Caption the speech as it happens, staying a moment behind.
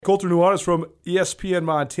Colter Nuanez from ESPN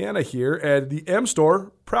Montana here, and the M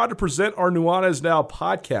Store, proud to present our Nuanez Now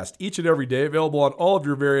podcast each and every day, available on all of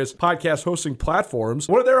your various podcast hosting platforms.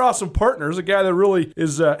 One of their awesome partners, a guy that really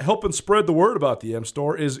is helping spread the word about the M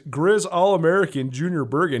Store, is Grizz All-American Junior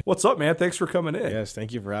Bergen. What's up, man? Thanks for coming in. Yes,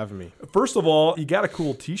 thank you for having me. First of all, you got a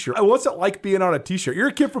cool t-shirt. What's it like being on a t-shirt? You're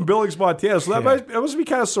a kid from Billings, Montana, so that must be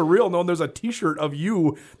kind of surreal knowing there's a t-shirt of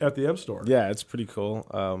you at the M Store. Yeah, it's pretty cool.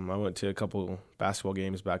 I went to a couple basketball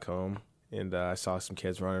games back home, and I saw some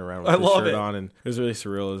kids running around with the shirt on, and it was really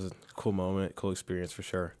surreal. It was a cool moment, cool experience for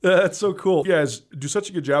sure. That's so cool. You guys do such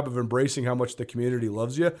a good job of embracing how much the community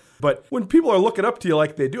loves you. But when people are looking up to you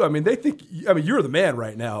like they do, they think, you're the man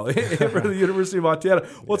right now for the University of Montana.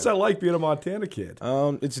 What's that like being a Montana kid?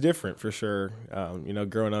 It's different for sure.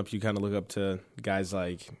 Growing up, you kind of look up to guys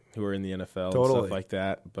like who are in the NFL and stuff like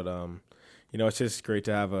that. But, it's just great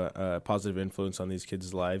to have a positive influence on these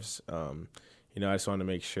kids' lives. I just want to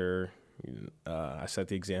make sure I set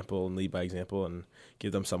the example and lead by example and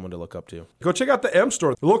give them someone to look up to. Go check out the M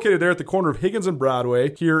Store. They're located there at the corner of Higgins and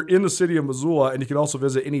Broadway here in the city of Missoula, and you can also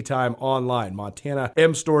visit anytime online,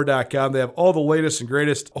 montanamstore.com. They have all the latest and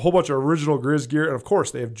greatest, a whole bunch of original Grizz gear, and of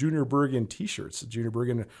course, they have Junior Bergen t-shirts. Junior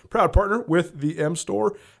Bergen, proud partner with the M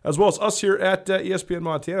Store, as well as us here at ESPN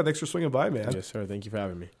Montana. Thanks for swinging by, man. Yes, sir. Thank you for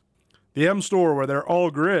having me. The M Store, where they're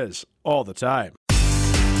all Grizz all the time.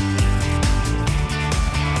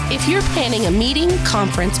 If you're planning a meeting,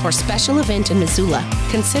 conference, or special event in Missoula,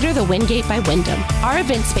 consider the Wingate by Wyndham. Our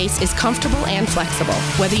event space is comfortable and flexible.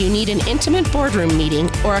 Whether you need an intimate boardroom meeting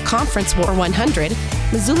or a conference for 100,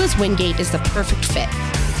 Missoula's Wingate is the perfect fit.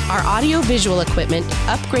 Our audio-visual equipment,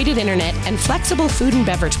 upgraded internet, and flexible food and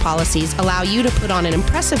beverage policies allow you to put on an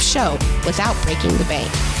impressive show without breaking the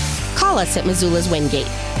bank. Call us at Missoula's Wingate,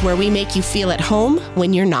 where we make you feel at home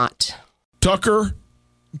when you're not. Tucker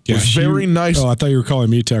was very nice. Oh, I thought you were calling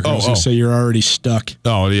me Tucker. I was going to say you're already stuck.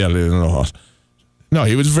 Oh, yeah. No,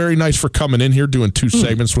 he was very nice for coming in here, doing two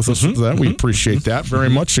segments with us. We appreciate that very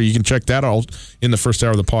much. So you can check that out in the first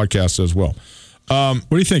hour of the podcast as well. What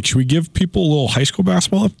do you think? Should we give people a little high school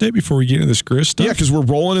basketball update before we get into this Grizz stuff? Yeah, because we're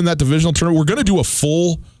rolling in that divisional tournament. We're going to do a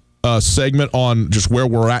full segment on just where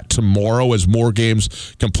we're at tomorrow as more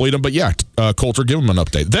games complete them. But yeah, Colter, give them an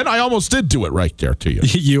update. Then I almost did do it right there to you.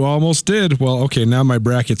 You almost did. Well, okay, now my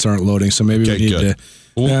brackets aren't loading, so maybe we need to.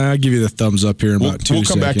 I'll give you the thumbs up here in about 2 seconds.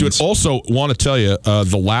 We'll come back to it. Also, want to tell you,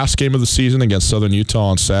 the last game of the season against Southern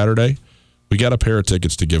Utah on Saturday, we got a pair of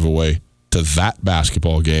tickets to give away to that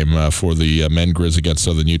basketball game for the men Grizz against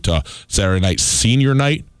Southern Utah. Saturday night, senior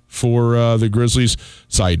night for the Grizzlies.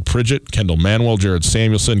 Saeed Pridgett, Kendall Manuel, Jared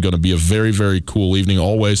Samuelson. Going to be a very, very cool evening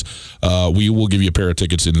always. We will give you a pair of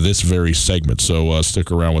tickets in this very segment, so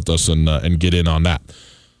stick around with us and get in on that.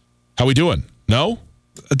 How we doing? No?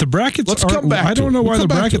 The brackets Let's come back. I don't know why the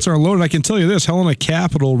brackets aren't loaded. I can tell you this. Helena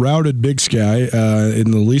Capital routed Big Sky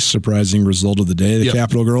in the least surprising result of the day. The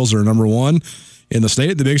Capital girls are number one in the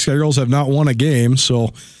state. The Big Sky girls have not won a game, so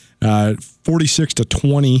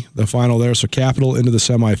 46-20 the final there. So Capital into the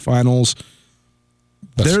semifinals.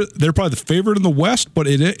 They're probably the favorite in the West, but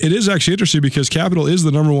it is actually interesting because Capital is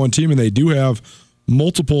the number one team, and they do have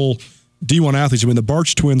multiple D1 athletes. The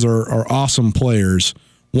Barch twins are awesome players.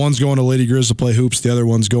 One's going to Lady Grizz to play hoops. The other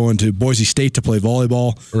one's going to Boise State to play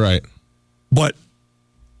volleyball. Right. But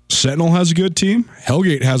Sentinel has a good team.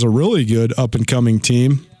 Hellgate has a really good up-and-coming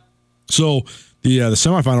team. So the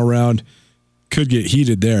semifinal round could get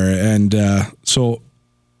heated there. And so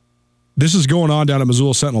this is going on down at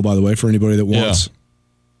Missoula Sentinel, by the way, for anybody that wants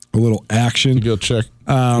a little action. Go check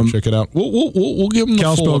it out. We'll give them the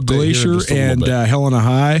Kalispell full Glacier and Helena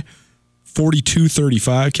High,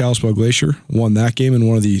 42-35. Kalispell Glacier won that game in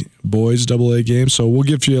one of the boys' AA games. So we'll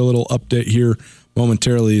give you a little update here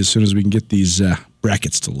momentarily as soon as we can get these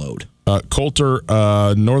brackets to load. Colter,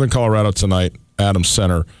 Northern Colorado tonight, Adams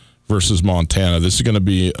Center versus Montana. This is going to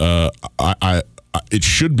be, it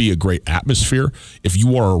should be a great atmosphere. If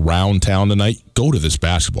you are around town tonight, go to this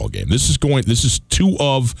basketball game. This is two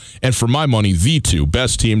of, and for my money, the two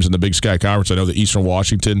best teams in the Big Sky Conference. I know that Eastern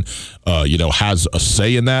Washington, has a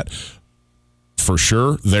say in that. For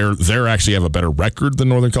sure, they're actually have a better record than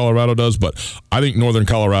Northern Colorado does, but I think Northern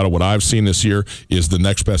Colorado, what I've seen this year, is the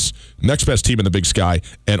next best team in the Big Sky,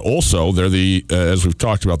 and also they're the as we've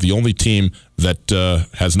talked about, the only team that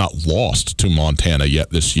has not lost to Montana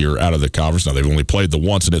yet this year out of the conference. Now they've only played the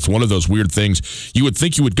once, and it's one of those weird things. You would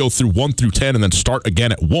think you would go through 1 through 10 and then start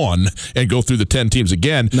again at 1 and go through the 10 teams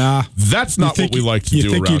again. Nah, that's not what we like to do around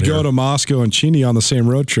here. You think you'd go to Moscow and Cheney on the same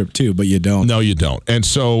road trip too, but you don't. No, you don't. And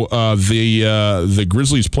so the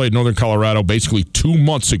Grizzlies played Northern Colorado basically 2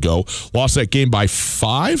 months ago, lost that game by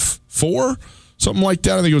 4. something like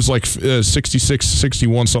that. I think it was like 66,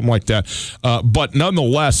 61, something like that. But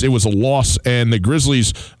nonetheless, it was a loss, and the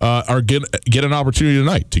Grizzlies are get an opportunity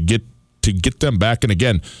tonight to get them back. And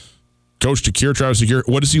again, Coach Travis DeCuire,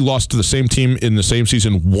 what has he lost to the same team in the same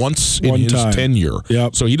season once in his tenure?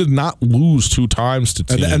 Yep. So he did not lose 2 times to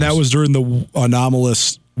teams. And that was during the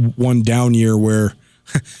anomalous one down year where,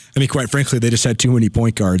 I mean, quite frankly, they just had too many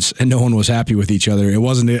point guards and no one was happy with each other. It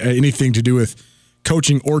wasn't anything to do with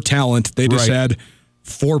coaching or talent. They just had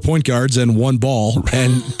 4 point guards and 1 ball,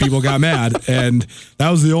 and people got mad. And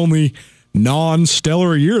that was the only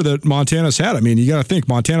non-stellar year that Montana's had. I mean, you got to think,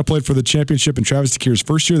 Montana played for the championship in Travis DeCuire's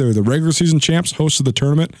first year. They were the regular season champs, hosted the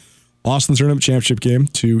tournament, lost in the tournament championship game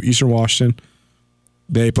to Eastern Washington.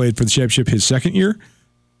 They played for the championship his second year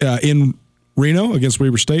in Reno against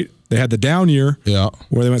Weber State. They had the down year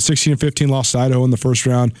where they went 16-15, lost to Idaho in the first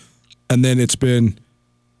round. And then it's been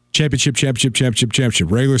championship,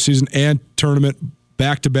 regular season and tournament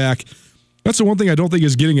back-to-back. That's the one thing I don't think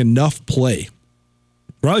is getting enough play.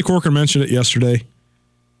 Riley Corcoran mentioned it yesterday.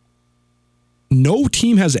 No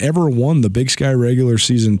team has ever won the Big Sky regular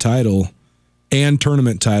season title and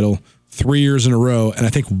tournament title 3 years in a row, and I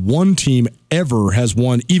think one team ever has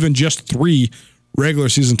won even just 3 regular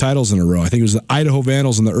season titles in a row. I think it was the Idaho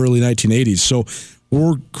Vandals in the early 1980s. So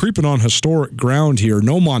we're creeping on historic ground here.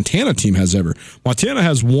 No Montana team has ever. Montana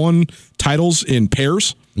has won titles in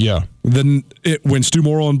pairs. Yeah. Then when Stu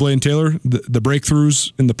Morrill and Blaine Taylor, the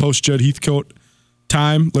breakthroughs in the post-Judd Heathcote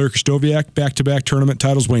time, Larry Krzysztofiak, back-to-back tournament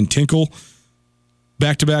titles, Wayne Tinkle,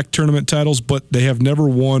 back-to-back tournament titles, but they have never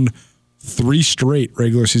won 3 straight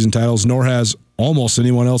regular season titles, nor has almost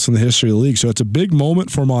anyone else in the history of the league. So it's a big moment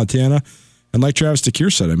for Montana. And like Travis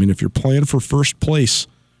DeCuire said, I mean, if you're playing for first place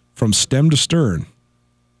from stem to stern,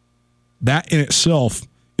 that in itself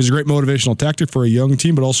is a great motivational tactic for a young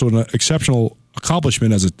team, but also an exceptional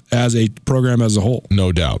accomplishment as a program as a whole.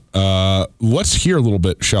 No doubt. Let's hear a little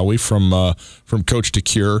bit, shall we, from Coach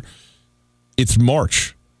DeCuire. It's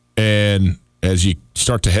March, and as you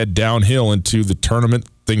start to head downhill into the tournament,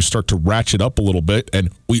 things start to ratchet up a little bit,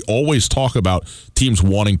 and we always talk about teams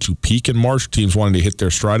wanting to peak in March, teams wanting to hit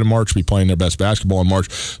their stride in March, be playing their best basketball in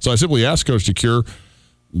March. So I simply asked Coach DeCuire,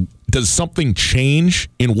 does something change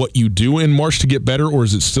in what you do in March to get better, or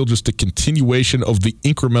is it still just a continuation of the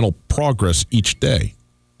incremental progress each day?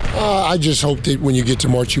 I just hope that when you get to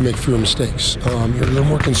March, you make fewer mistakes. You're a little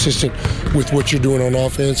more consistent with what you're doing on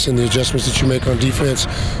offense and the adjustments that you make on defense.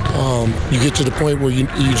 You get to the point where you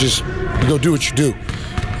go do what you do.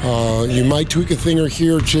 You might tweak a thing or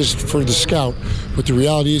here just for the scout, but the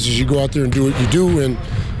reality is you go out there and do what you do, and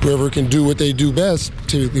whoever can do what they do best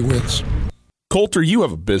typically wins. Coulter, you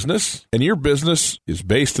have a business, and your business is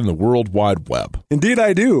based in the World Wide Web. Indeed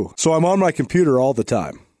I do, so I'm on my computer all the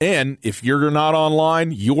time. And if you're not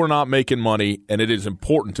online, you're not making money, and it is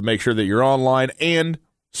important to make sure that you're online and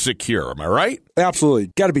secure. Am I right?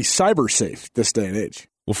 Absolutely. Got to be cyber safe this day and age.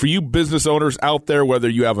 Well, for you business owners out there, whether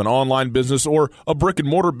you have an online business or a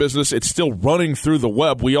brick-and-mortar business, it's still running through the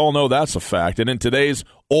web. We all know that's a fact. And in today's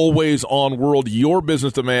always-on world, your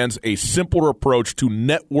business demands a simpler approach to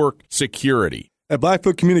network security. At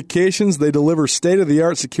Blackfoot Communications, they deliver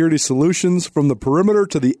state-of-the-art security solutions from the perimeter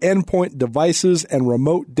to the endpoint devices and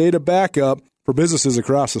remote data backup for businesses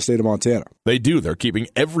across the state of Montana. They do. They're keeping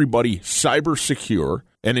everybody cyber secure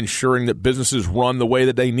and ensuring that businesses run the way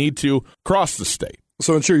that they need to across the state.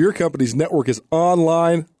 So ensure your company's network is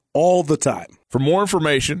online all the time. For more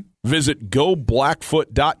information, visit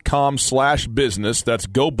goblackfoot.com/business. That's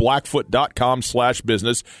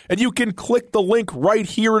goblackfoot.com/business. And you can click the link right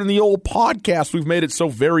here in the old podcast. We've made it so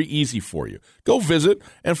very easy for you. Go visit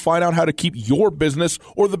and find out how to keep your business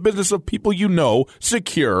or the business of people you know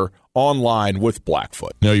secure online with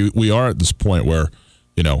Blackfoot. Now, we are at this point where,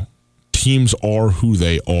 teams are who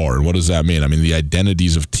they are. And what does that mean? I mean, the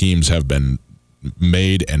identities of teams have been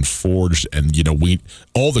made and forged, and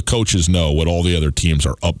all the coaches know what all the other teams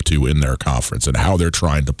are up to in their conference and how they're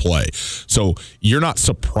trying to play. So you're not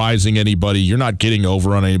surprising anybody, you're not getting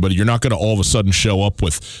over on anybody, you're not going to all of a sudden show up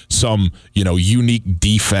with some unique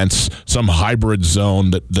defense, some hybrid zone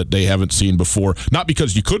that they haven't seen before, not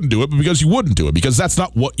because you couldn't do it, but because you wouldn't do it, because that's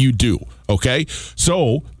not what you do. Okay,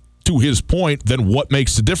 so to his point, then what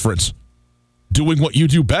makes the difference? Doing what you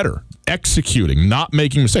do better, executing, not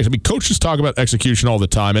making mistakes. I mean, coaches talk about execution all the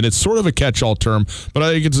time, and it's sort of a catch-all term, but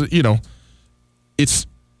I think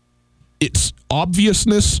it's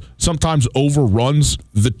obviousness sometimes overruns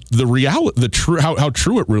the reality, how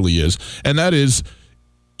true it really is, and that is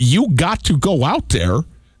you got to go out there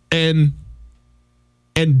and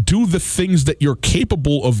do the things that you're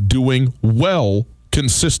capable of doing well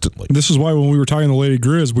consistently. This is why when we were talking to the Lady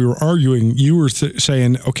Grizz, we were arguing. You were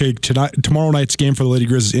saying, okay, tomorrow night's game for the Lady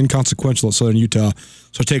Grizz is inconsequential at Southern Utah,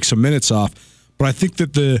 so take some minutes off. But I think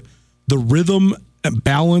that the rhythm and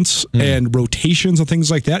balance and rotations and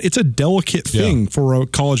things like that, it's a delicate thing for a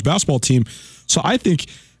college basketball team. So I think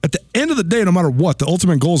at the end of the day, no matter what, the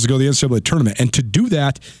ultimate goal is to go to the NCAA tournament. And to do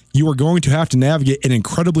that, you are going to have to navigate an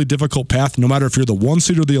incredibly difficult path, no matter if you're the 1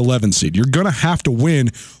 seed or the 11 seed. You're going to have to win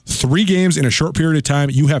 3 games in a short period of time.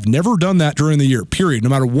 You have never done that during the year, period. No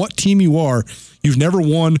matter what team you are, you've never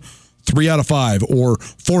won 3 out of 5 or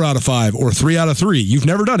 4 out of 5 or 3 out of 3. You've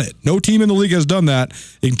never done it. No team in the league has done that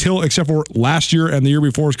except for last year and the year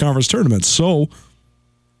before's conference tournaments. So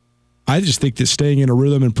I just think that staying in a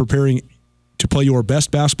rhythm and preparing to play your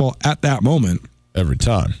best basketball at that moment. Every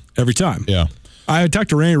time. Yeah. I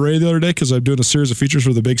talked to Randy Ray the other day because I'm doing a series of features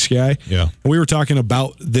for the Big Sky. Yeah. And we were talking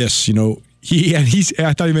about this. I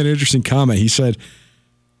thought he made an interesting comment. He said,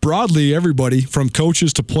 broadly, everybody from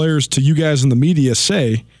coaches to players to you guys in the media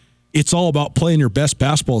say it's all about playing your best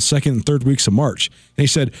basketball 2nd and 3rd weeks of March. And he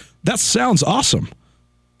said, that sounds awesome.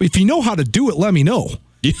 But if you know how to do it, let me know.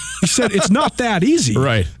 He said, it's not that easy.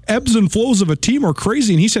 Right. Ebbs and flows of a team are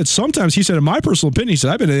crazy. And he said, sometimes, in my personal opinion, he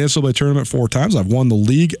said, I've been in the NCAA tournament 4 times. I've won the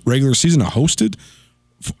league regular season. I hosted,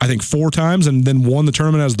 I think, 4 times and then won the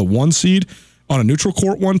tournament as the 1 seed on a neutral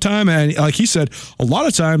court one time. And like he said, a lot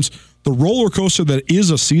of times the roller coaster that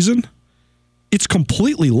is a season, it's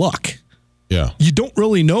completely luck. Yeah. You don't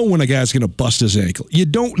really know when a guy's going to bust his ankle. You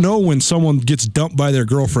don't know when someone gets dumped by their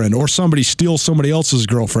girlfriend or somebody steals somebody else's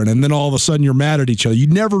girlfriend and then all of a sudden you're mad at each other. You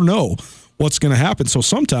never know what's going to happen. So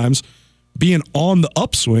sometimes being on the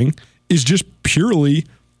upswing is just purely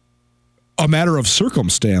a matter of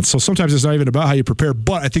circumstance. So sometimes it's not even about how you prepare,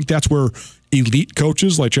 but I think that's where elite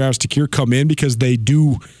coaches like Travis DeCuire come in because they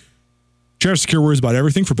do. Travis DeCuire worries about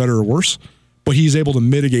everything for better or worse, but he's able to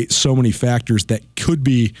mitigate so many factors that could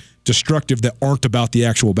be destructive that aren't about the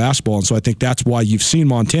actual basketball. And so I think that's why you've seen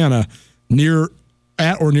Montana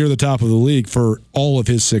at or near the top of the league for all of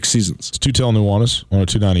his 6 seasons. It's Tutel Nuanez,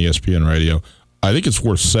 102.9 ESPN Radio. I think it's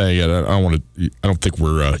worth saying, and I don't think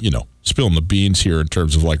we're spilling the beans here in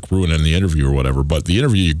terms of like ruining the interview or whatever, but the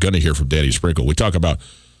interview you're going to hear from Danny Sprinkle, we talk about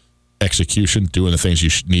execution, doing the things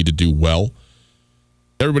you need to do well.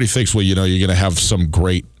 Everybody thinks, well, you're going to have some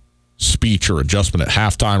great speech or adjustment at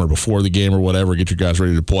halftime or before the game or whatever, get your guys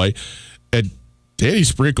ready to play. And Danny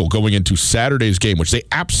Sprinkle going into Saturday's game, which they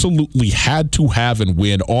absolutely had to have and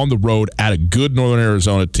win on the road at a good Northern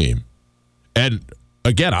Arizona team. And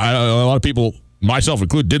again, a lot of people, myself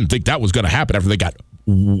included, didn't think that was going to happen after they got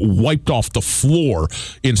wiped off the floor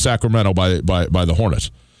in Sacramento by the Hornets.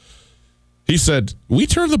 He said, we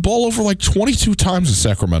turned the ball over like 22 times in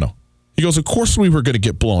Sacramento. He goes, of course we were going to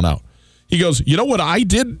get blown out. He goes, you know what I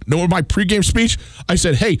did? In my pregame speech? I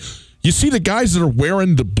said, hey, you see the guys that are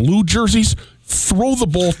wearing the blue jerseys? Throw the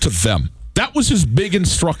ball to them. That was his big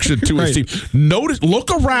instruction to his team. Notice, look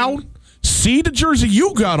around, see the jersey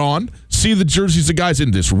you got on, see the jerseys the guys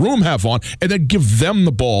in this room have on, and then give them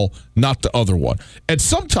the ball, not the other one. And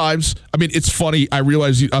sometimes, it's funny. I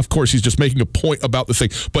realize, of course, he's just making a point about the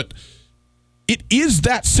thing, but it is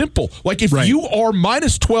that simple. Like if you are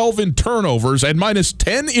minus 12 in turnovers and minus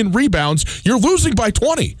 10 in rebounds, you're losing by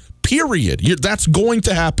 20, period. That's going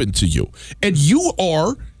to happen to you. And you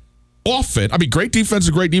are often, great defense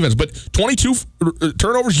is great defense, but 22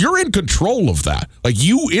 turnovers, you're in control of that. Like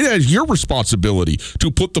it is your responsibility to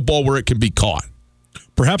put the ball where it can be caught.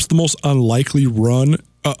 Perhaps the most unlikely run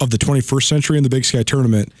of the 21st century in the Big Sky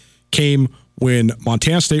tournament came when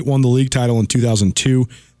Montana State won the league title in 2002.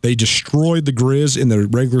 They destroyed the Grizz in the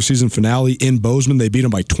regular season finale in Bozeman. They beat them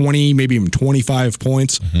by 20, maybe even 25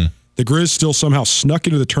 points. Mm-hmm. The Grizz still somehow snuck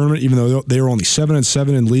into the tournament, even though they were only 7-7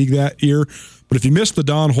 in league that year. But if you missed the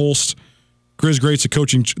Don Holst Grizz Greats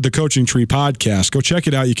the Coaching Tree podcast, go check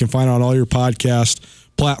it out. You can find it on all your podcast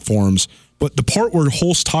platforms. But the part where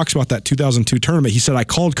Holst talks about that 2002 tournament, he said, I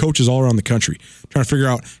called coaches all around the country trying to figure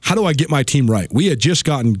out, how do I get my team right? We had just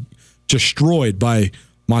gotten destroyed by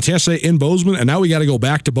Montana State in Bozeman, and now we got to go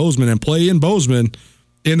back to Bozeman and play in Bozeman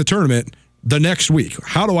in the tournament the next week.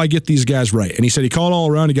 How do I get these guys right? And he said he called all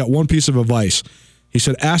around. He got one piece of advice. He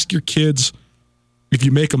said, ask your kids if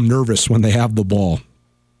you make them nervous when they have the ball.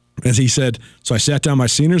 And he said, so I sat down my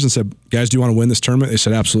seniors and said, guys, do you want to win this tournament? They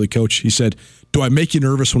said, absolutely, coach. He said, do I make you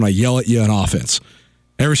nervous when I yell at you on offense?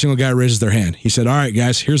 Every single guy raises their hand. He said, all right,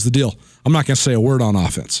 guys, here's the deal. I'm not going to say a word on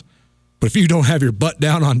offense. But if you don't have your butt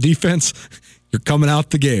down on defense, you're coming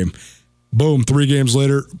out the game. Boom, 3 games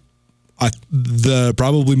later, the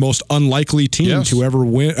probably most unlikely team to ever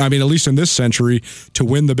win, at least in this century, to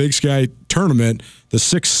win the Big Sky tournament, the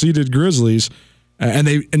 6th-seeded Grizzlies,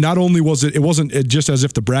 And not only wasn't just as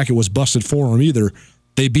if the bracket was busted for them either.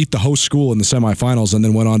 They beat the host school in the semifinals and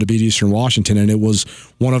then went on to beat Eastern Washington, and it was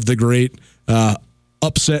one of the great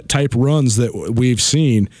upset type runs that we've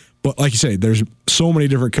seen. But like you say, there's so many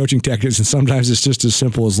different coaching tactics, and sometimes it's just as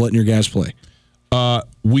simple as letting your guys play.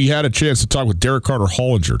 We had a chance to talk with Derek Carter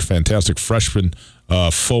Hollinger, fantastic freshman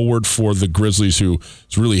forward for the Grizzlies, who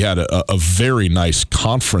has really had a very nice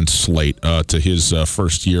conference slate to his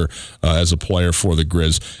first year as a player for the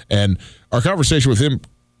Grizz. And our conversation with him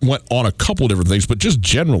went on a couple of different things, but just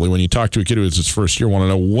generally, when you talk to a kid who is his first year, want to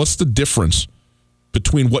know what's the difference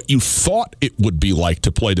between what you thought it would be like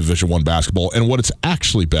to play Division I basketball and what it's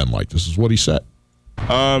actually been like. This is what he said.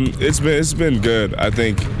 It's been good. I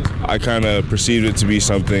think I kind of perceived it to be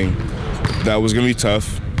something that was going to be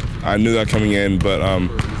tough. I knew that coming in, but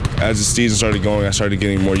as the season started going, I started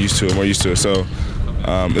getting more used to it. So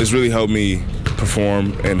it's really helped me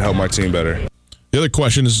perform and help my team better. The other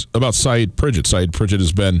question is about Saeed Pridgett. Saeed Pridgett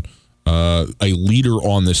has been a leader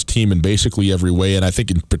on this team in basically every way, and I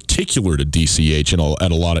think in particular to DCH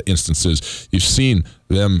at a lot of instances, you've seen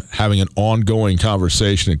them having an ongoing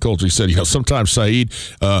conversation. And Coach said, sometimes Saeed,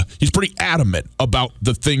 he's pretty adamant about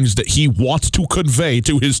the things that he wants to convey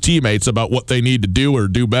to his teammates about what they need to do or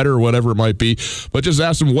do better or whatever it might be. But just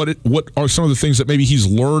ask him what are some of the things that maybe he's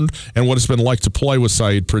learned and what it's been like to play with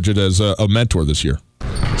Saeed Pridgett as a mentor this year.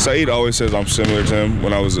 Saeed always says I'm similar to him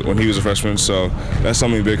when he was a freshman, so that's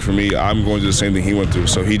something big for me. I'm going through the same thing he went through,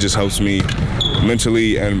 so he just helps me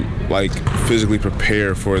mentally and physically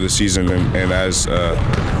prepare for the season and as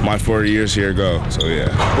my 4 years here go. So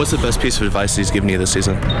yeah. What's the best piece of advice he's given you this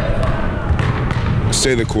season?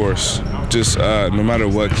 Stay the course. Just no matter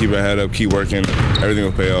what, keep your head up, keep working. Everything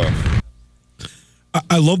will pay off.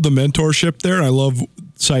 I love the mentorship there. I love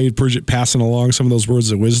Saeed Pridgett passing along some of those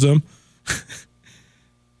words of wisdom.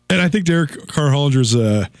 And I think Derek Carter Hollinger's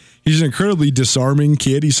he's an incredibly disarming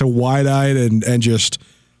kid. He's so wide-eyed and just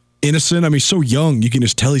innocent. I mean, he's so young. You can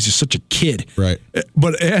just tell he's just such a kid. Right.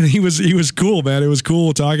 And he was cool, man. It was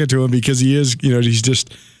cool talking to him because he is, he's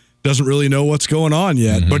just doesn't really know what's going on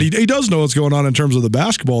yet. Mm-hmm. But he does know what's going on in terms of the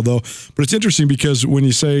basketball, though. But it's interesting because when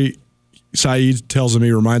you say Saeed tells him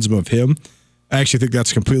he reminds him of him, I actually think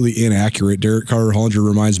that's completely inaccurate. Derek Carter Hollinger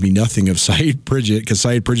reminds me nothing of Saeed Pridgett because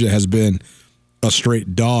Saeed Pridgett has been a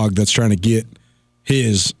straight dog that's trying to get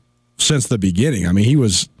his since the beginning. I mean, he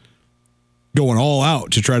was going all out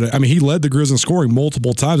to try to. I mean, he led the Grizz in scoring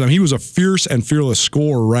multiple times. I mean, he was a fierce and fearless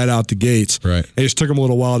scorer right out the gates. Right. It just took him a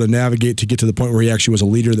little while to navigate to get to the point where he actually was a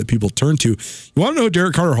leader that people turned to. You want to know what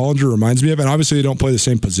Derek Carter Hollinger reminds me of? And obviously, they don't play the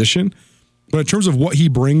same position, but in terms of what he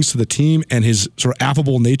brings to the team and his sort of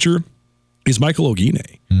affable nature, is Michael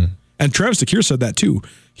Ogine. Mm. And Travis DeCuire said that too.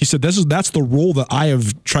 He said, that's the role that I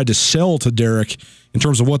have tried to sell to Derek in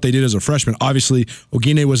terms of what they did as a freshman. Obviously,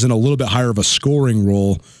 Ogine was in a little bit higher of a scoring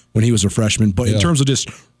role when he was a freshman. But in terms of just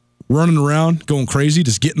running around, going crazy,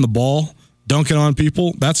 just getting the ball, dunking on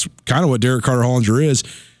people, that's kind of what Derek Carter Hollinger is.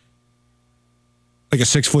 Like a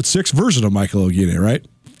 6'6" version of Michael Ogine, right?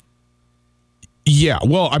 Yeah.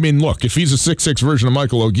 Well, I mean, look, if he's a 6'6" version of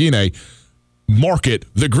Michael Ogine, market,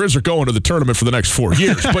 the Grizz are going to the tournament for the next 4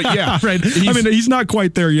 years. But yeah, right. I mean, he's not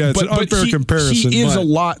quite there yet. It's an unfair comparison. He is a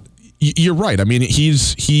lot. You're right. I mean, he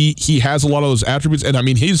has a lot of those attributes, and I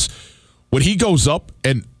mean, when he goes up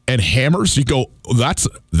and hammers, you go,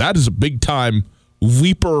 that is a big time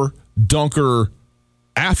leaper, dunker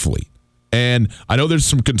athlete. And I know there's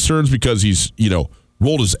some concerns because he's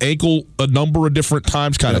rolled his ankle a number of different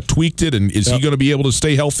times, kind of tweaked it, and is he going to be able to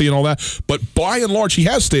stay healthy and all that? But by and large, he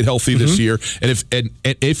has stayed healthy this year, and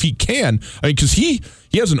if he can, I mean, because he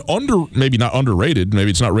has an maybe not underrated, maybe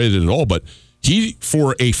it's not rated at all, but he,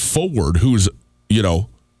 for a forward who's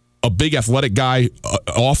a big athletic guy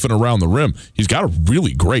off and around the rim, he's got a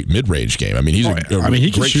really great mid-range game. I mean, he's a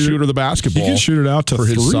great shooter of the basketball. He can shoot it out to for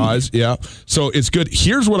his size. Yeah, so it's good.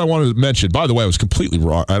 Here's what I wanted to mention. By the way, I was completely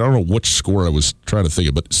wrong. I don't know which score I was trying to think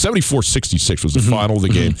of, but 74-66 was the final of the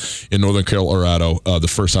game in Northern Colorado the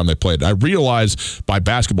first time they played. I realize by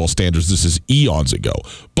basketball standards this is eons ago,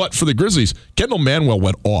 but for the Grizzlies, Kendall Manuel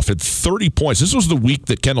went off at 30 points. This was the week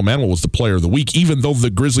that Kendall Manuel was the player of the week, even though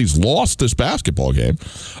the Grizzlies lost this basketball game.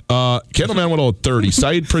 Kendall Manuel had 30.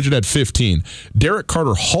 Saeed Pridgett had 15. Derek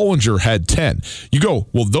Carter Hollinger had 10. You go,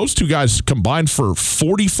 well, those two guys combined for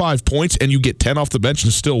 45 points, and you get 10 off the bench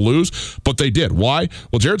and still lose? But they did. Why?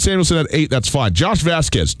 Well, Jared Samuelson had 8. That's fine. Josh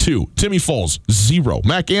Vasquez, 2. Timmy Falls, 0.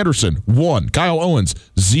 Mac Anderson, 1. Kyle Owens,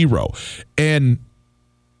 0. And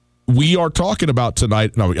we are talking about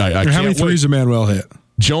tonight. No, I how many threes did Manuel hit?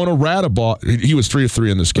 Jonah Radabaugh, he was 3 of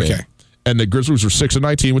 3 in this game. Okay. And the Grizzlies were 6 of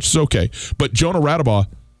 19, which is okay. But Jonah Radabaugh,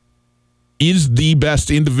 is the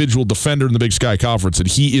best individual defender in the Big Sky Conference, and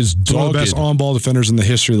he is dogged. One of the best on-ball defenders in the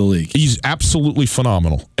history of the league. He's absolutely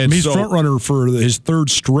phenomenal. And he's front runner for his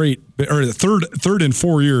third in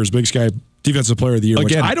 4 years Big Sky Defensive Player of the Year.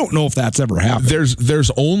 Again, which I don't know if that's ever happened.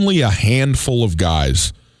 There's only a handful of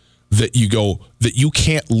guys that you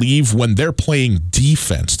can't leave when they're playing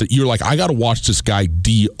defense, that you're like, I got to watch this guy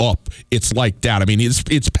D up. It's like that. I mean,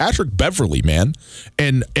 it's Patrick Beverly, man.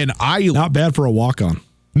 And not bad for a walk-on.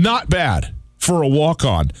 Not bad for a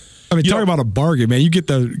walk-on. I mean, talk about a bargain, man. You get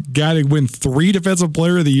the guy to win 3 Defensive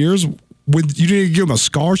Player of the Years. When you didn't give him a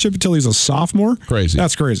scholarship until he's a sophomore? Crazy.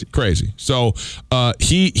 That's crazy. Crazy. So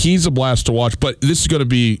he's a blast to watch. But this is going to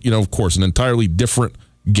be, of course, an entirely different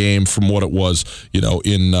game from what it was,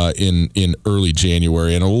 in early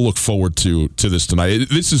January, and we'll look forward to this tonight.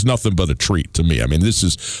 This is nothing but a treat to me. I mean, this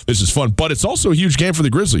is fun, but it's also a huge game for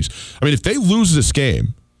the Grizzlies. I mean, if they lose this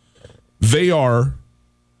game, they are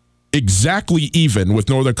exactly even with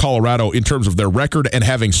Northern Colorado in terms of their record and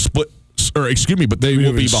having split. But they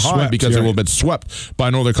will be behind because they will have been swept by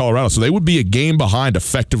Northern Colorado. So they would be a game behind,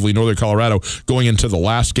 effectively, Northern Colorado going into the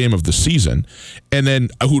last game of the season. And then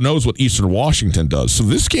who knows what Eastern Washington does. So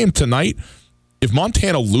this game tonight, if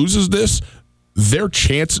Montana loses this, they're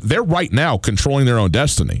right now controlling their own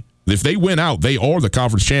destiny. If they win out, they are the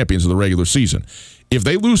conference champions of the regular season. If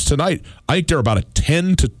they lose tonight, I think they're about a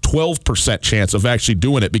 10 to 12% chance of actually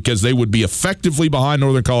doing it because they would be effectively behind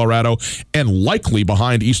Northern Colorado and likely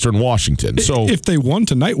behind Eastern Washington. So if they won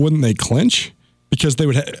tonight, wouldn't they clinch? Because they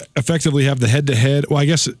would effectively have the head-to-head. Well, I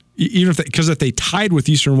guess even if they tied with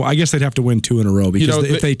Eastern, I guess they'd have to win 2 in a row. Because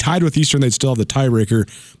if they tied with Eastern, they'd still have the tiebreaker.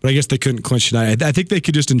 But I guess they couldn't clinch tonight. I think they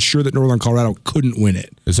could just ensure that Northern Colorado couldn't win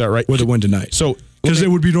it. Is that right? With a win tonight. So because it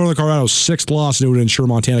would be Northern Colorado's 6th loss, and it would ensure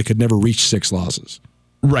Montana could never reach 6 losses.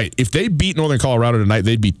 Right. If they beat Northern Colorado tonight,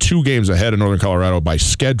 they'd be 2 games ahead of Northern Colorado by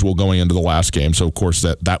schedule going into the last game. So, of course,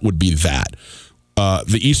 that would be that.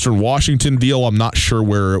 The Eastern Washington deal, I'm not sure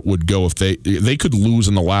where it would go if they could lose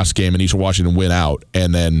in the last game and Eastern Washington win out,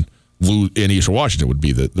 and then lose, and Eastern Washington would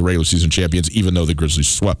be the regular season champions, even though the Grizzlies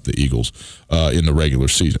swept the Eagles in the regular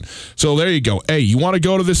season. So there you go. Hey, you want to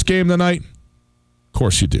go to this game tonight? Of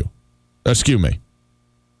course you do. Excuse me.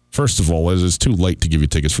 First of all, it's too late to give you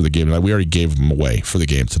tickets for the game tonight. We already gave them away for the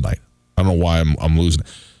game tonight. I don't know why I'm losing.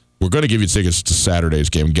 We're going to give you tickets to Saturday's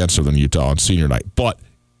game against Southern Utah on senior night, but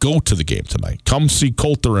go to the game tonight. Come see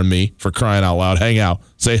Coulter and me, for crying out loud. Hang out,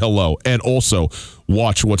 say hello, and also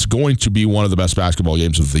watch what's going to be one of the best basketball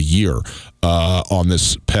games of the year on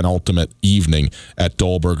this penultimate evening at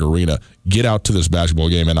Dahlberg Arena. Get out to this basketball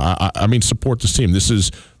game, and I mean, support this team. This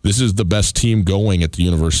is the best team going at the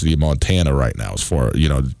University of Montana right now, as far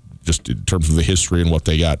just in terms of the history and what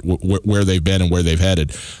they got, where they've been and where they've headed.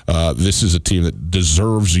 This is a team that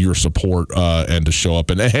deserves your support and to show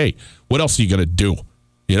up. And hey, what else are you going to do?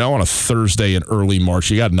 On a Thursday in early March,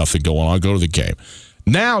 you got nothing going on. Go to the game.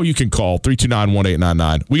 Now you can call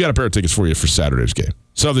 329-1899. We got a pair of tickets for you for Saturday's game.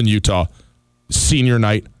 Southern Utah, senior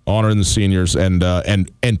night, honoring the seniors, and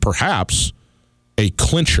perhaps a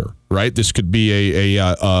clincher, right? This could be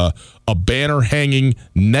a banner hanging,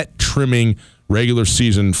 net trimming regular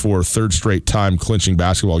season for third straight time clinching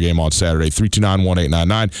basketball game on Saturday.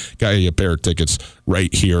 329-1899. Got you a pair of tickets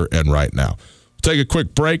right here and right now. We'll take a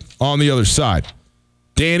quick break. On the other side,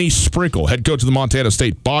 Danny Sprinkle, head coach of the Montana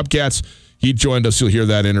State Bobcats. He joined us. You'll hear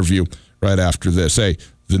that interview right after this. Hey,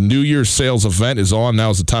 the New Year's sales event is on.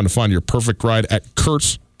 Now's the time to find your perfect ride at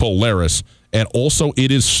Kurtz Polaris. And also,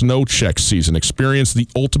 it is snow check season. Experience the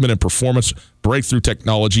ultimate in performance, breakthrough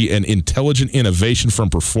technology, and intelligent innovation from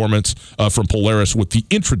Polaris with the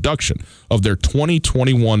introduction of their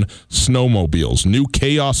 2021 snowmobiles. New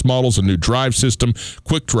Chaos models, a new drive system,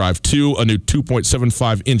 Quick Drive 2, a new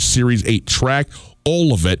 2.75-inch Series 8 track.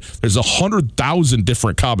 All of it. There's 100,000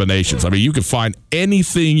 different combinations. I mean, you can find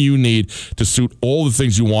anything you need to suit all the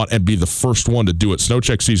things you want and be the first one to do it. Snow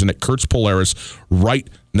check season at Kurtz Polaris right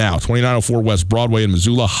now. 2904 West Broadway in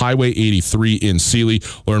Missoula, Highway 83 in Sealy.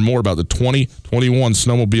 Learn more about the 2021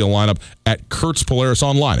 snowmobile lineup at Kurtz Polaris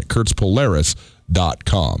online at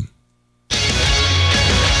kurtzpolaris.com.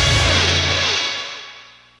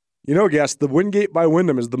 Guests, the Wingate by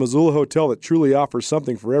Wyndham is the Missoula hotel that truly offers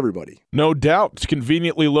something for everybody. No doubt. It's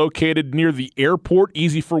conveniently located near the airport,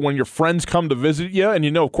 easy for when your friends come to visit you,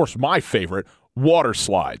 and of course, my favorite, water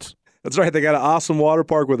slides. That's right. They got an awesome water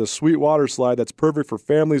park with a sweet water slide that's perfect for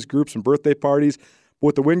families, groups, and birthday parties. But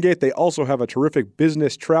with the Wingate, they also have a terrific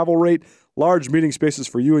business travel rate, large meeting spaces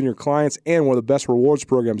for you and your clients, and one of the best rewards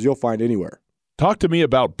programs you'll find anywhere. Talk to me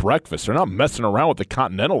about breakfast. They're not messing around with the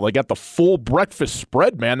Continental. They got the full breakfast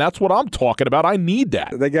spread, man. That's what I'm talking about. I need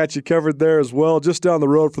that. They got you covered there as well. Just down the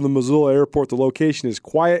road from the Missoula Airport, the location is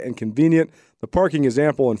quiet and convenient. The parking is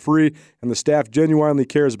ample and free, and the staff genuinely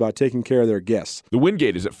cares about taking care of their guests. The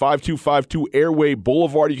Wingate is at 5252 Airway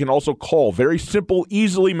Boulevard. You can also call. Very simple,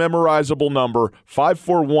 easily memorizable number,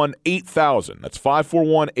 541-8000. That's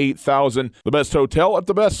 541-8000. The best hotel at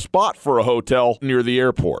the best spot for a hotel near the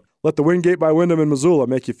airport. Let the Wingate by Wyndham in Missoula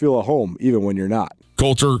make you feel at home, even when you're not.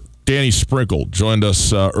 Colter, Danny Sprinkle joined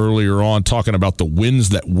us earlier on talking about the wins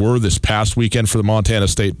that were this past weekend for the Montana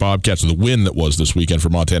State Bobcats, the win that was this weekend for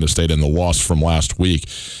Montana State and the loss from last week.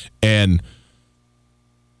 And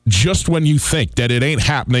just when you think that it ain't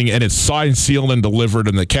happening and it's signed, sealed, and delivered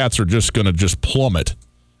and the Cats are just going to just plummet,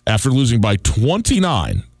 after losing by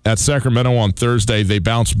 29 at Sacramento on Thursday, they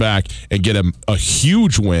bounce back and get a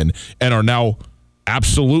huge win and are now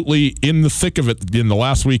absolutely in the thick of it in the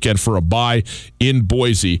last weekend for a bye in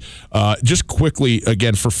Boise. Just quickly,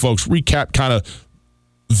 again, for folks, recap kind of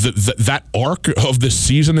that arc of this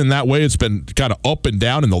season in that way. It's been kind of up and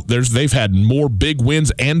down, and they've had more big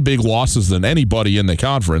wins and big losses than anybody in the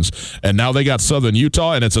conference, and now they got Southern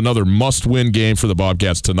Utah, and it's another must-win game for the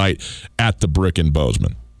Bobcats tonight at the Brick in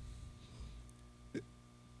Bozeman.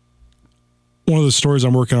 One of the stories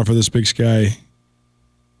I'm working on for this Big Sky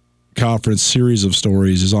Conference series of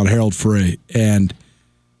stories is on Harold Frey, and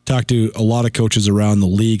talked to a lot of coaches around the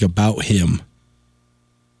league about him.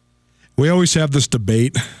 We always have this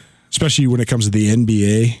debate, especially when it comes to the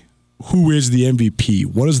NBA. Who is the MVP?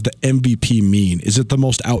 What does the MVP mean? Is it the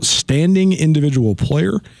most outstanding individual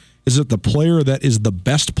player? Is it the player that is the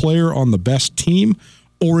best player on the best team?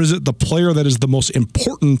 Or is it the player that is the most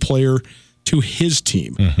important player to his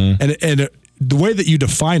team? Mm-hmm. And the way that you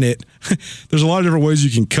define it, there's a lot of different ways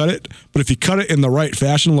you can cut it, but if you cut it in the right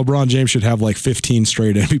fashion, LeBron James should have like 15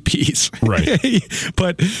 straight MVPs. Right.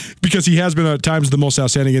 But because he has been at times the most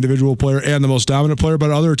outstanding individual player and the most dominant player,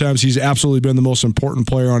 but other times he's absolutely been the most important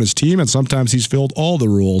player on his team, and sometimes he's filled all the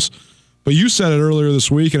roles. But you said it earlier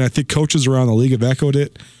this week, and I think coaches around the league have echoed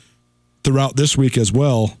it throughout this week as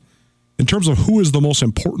well. In terms of who is the most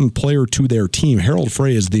important player to their team, Harold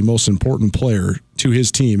Frey is the most important player to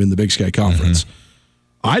his team in the Big Sky Conference.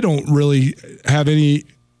 Mm-hmm. I don't really have any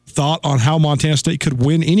thought on how Montana State could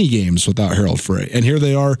win any games without Harold Frey. And here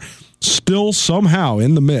they are still somehow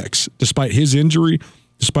in the mix, despite his injury,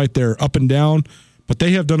 despite their up and down. But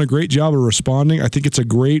they have done a great job of responding. I think it's a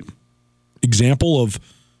great example of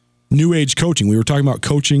new age coaching. We were talking about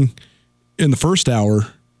coaching in the first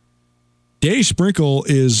hour. Danny Sprinkle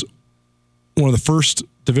is one of the first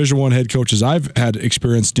Division I head coaches I've had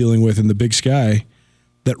experience dealing with in the Big Sky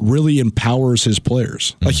that really empowers his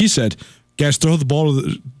players. Like he said, guys, throw the ball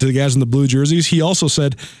to the guys in the blue jerseys. He also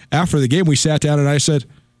said after the game, we sat down and I said,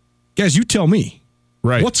 guys, you tell me,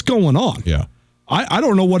 right, what's going on? Yeah, I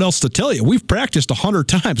don't know what else to tell you. We've practiced 100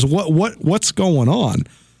 times. What's going on?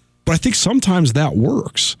 But I think sometimes that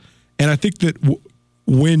works. And I think that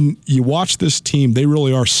when you watch this team, they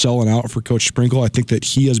really are selling out for Coach Sprinkle. I think that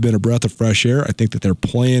he has been a breath of fresh air. I think that they're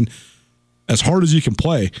playing as hard as you can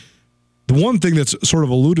play. The one thing that's sort of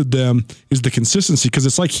eluded them is the consistency, because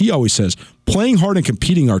it's like he always says, playing hard and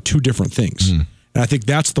competing are two different things. And I think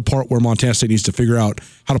that's the part where Montana State needs to figure out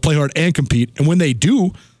how to play hard and compete. And when they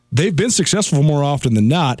do, they've been successful more often than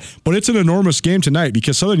not, but it's an enormous game tonight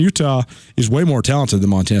because Southern Utah is way more talented than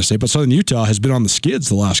Montana State, but Southern Utah has been on the skids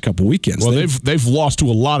the last couple weekends. Well, they've lost to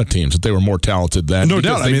a lot of teams that they were more talented than. No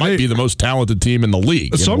doubt. They might be the most talented team in the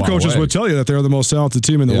league. Some coaches would tell you that they're the most talented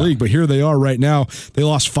team in the league, but here they are right now. They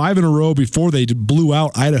lost 5 in a row before they blew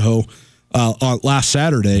out Idaho on last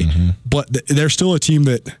Saturday, but they're still a team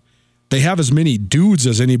that they have as many dudes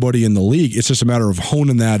as anybody in the league. It's just a matter of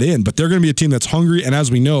honing that in. But they're going to be a team that's hungry. And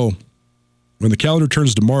as we know, when the calendar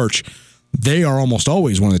turns to March, they are almost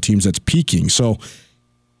always one of the teams that's peaking. So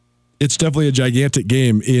it's definitely a gigantic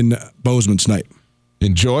game in Bozeman tonight.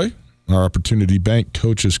 Enjoy our Opportunity Bank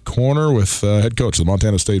Coach's Corner with head coach of the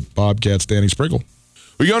Montana State Bobcats, Danny Sprinkle.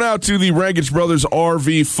 We go now to the Rankage Brothers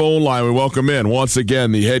RV phone line. We welcome in, once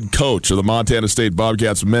again, the head coach of the Montana State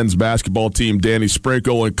Bobcats men's basketball team, Danny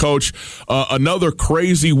Sprinkle. And, Coach, another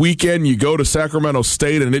crazy weekend. You go to Sacramento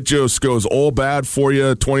State, and it just goes all bad for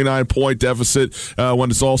you, 29-point deficit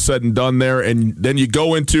when it's all said and done there. And then you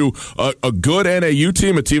go into a good NAU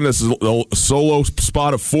team, a team that's a solo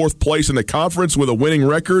spot of 4th place in the conference with a winning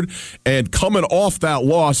record. And coming off that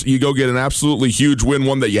loss, you go get an absolutely huge win,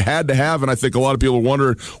 one that you had to have. And I think a lot of people are wondering,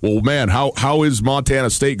 wondering, well, man, how is Montana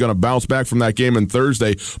State going to bounce back from that game on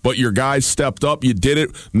Thursday? But your guys stepped up. You did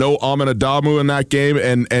it. No Amin Adamu in that game,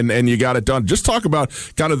 and you got it done. Just talk about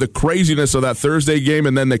kind of the craziness of that Thursday game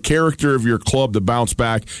and then the character of your club to bounce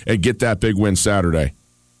back and get that big win Saturday.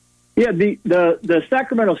 Yeah, the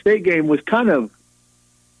Sacramento State game was kind of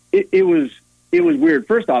it was weird.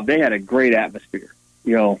 First off, they had a great atmosphere.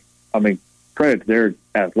 I mean, credit to their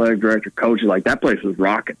athletic director, coaches. Like, that place was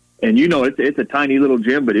rocking. And it's a tiny little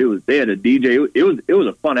gym, but they had a DJ. It was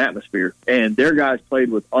a fun atmosphere, and their guys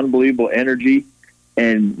played with unbelievable energy,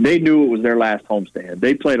 and they knew it was their last homestand.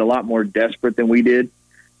 They played a lot more desperate than we did,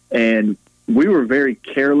 and we were very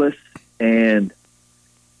careless and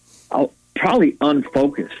probably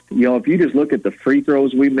unfocused. If you just look at the free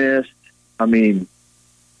throws we missed, I mean,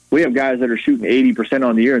 we have guys that are shooting 80%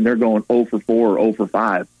 on the year, and they're going 0 for 4 or 0 for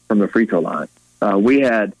 5 from the free throw line. We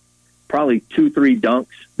had probably 2-3 dunks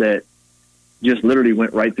that just literally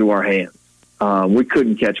went right through our hands. We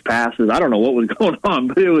couldn't catch passes. I don't know what was going on,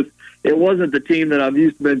 but it wasn't the team that I've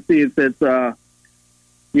used to been seeing since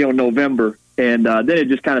November. And then it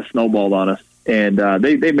just kind of snowballed on us. And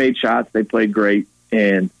they made shots. They played great.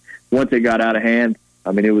 And once it got out of hand,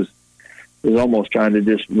 I mean, it was almost trying to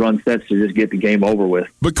just run sets to just get the game over with.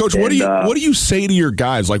 But Coach, what do you say to your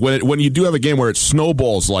guys? Like when you do have a game where it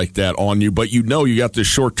snowballs like that on you, but you got this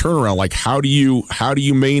short turnaround. Like how do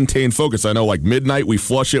you maintain focus? I know like midnight we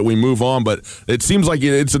flush it, we move on, but it seems like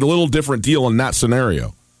it's a little different deal in that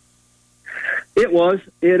scenario. It was.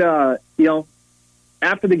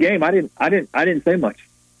 After the game, I didn't say much.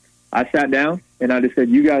 I sat down and I just said,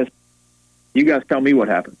 "You guys tell me what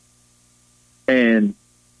happened," and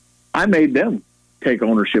I made them take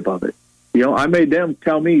ownership of it. I made them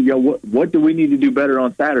tell me, what do we need to do better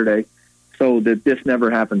on Saturday so that this never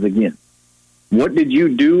happens again? What did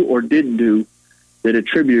you do or didn't do that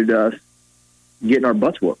attributed to us getting our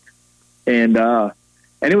butts whooped? And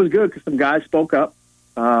it was good because some guys spoke up,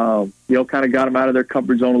 kind of got them out of their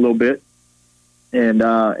comfort zone a little bit. And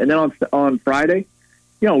then on Friday,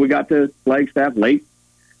 we got to Flagstaff late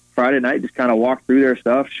Friday night, just kind of walked through their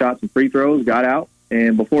stuff, shot some free throws, got out.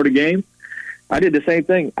 And before the game, I did the same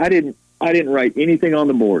thing. I didn't write anything on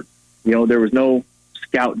the board. There was no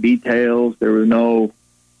scout details. There was no,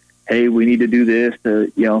 hey, we need to do this.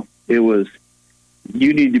 It was,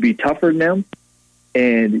 you need to be tougher than them,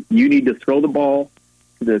 and you need to throw the ball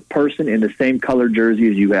to the person in the same colored jersey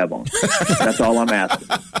as you have on. That's all I'm asking.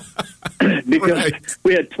 Because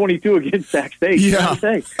we had 22 against Sac State. Yeah.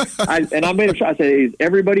 I made a shot. I said, is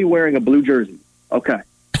everybody wearing a blue jersey? Okay.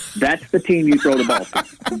 That's the team you throw the ball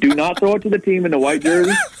to. Do not throw it to the team in the white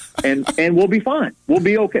jersey, and we'll be fine. We'll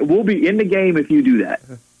be okay. We'll be in the game if you do that.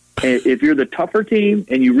 And if you're the tougher team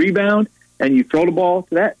and you rebound and you throw the ball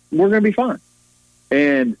to that, we're going to be fine.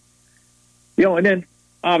 And, and then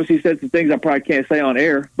obviously said some things I probably can't say on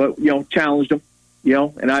air, but, challenged them,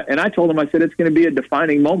 and I told them, I said, it's going to be a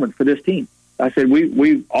defining moment for this team. I said,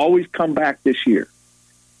 we've always come back this year.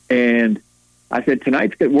 And I said,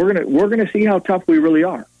 tonight's good. We're going to see how tough we really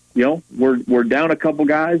are. We're down a couple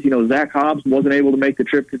guys. Zach Hobbs wasn't able to make the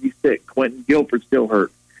trip because he's sick. Quentin Guilford's still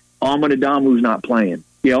hurt. Amin Adamu's not playing.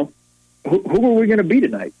 Who are we going to be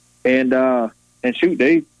tonight? And shoot,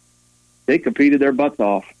 they competed their butts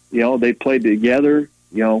off. They played together.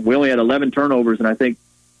 We only had 11 turnovers, and I think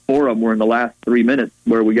 4 of them were in the last 3 minutes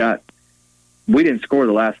where we didn't score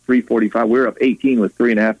the last 3:45. We were up 18 with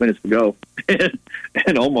 3.5 minutes to go,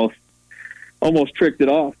 and almost tricked it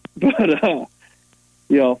off. But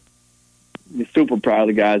super proud of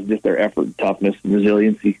the guys, just their effort, and toughness, and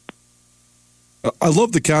resiliency. I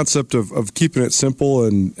love the concept of keeping it simple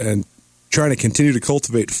and trying to continue to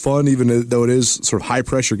cultivate fun, even though it is sort of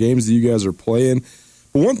high-pressure games that you guys are playing.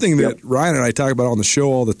 But one thing that Ryan and I talk about on the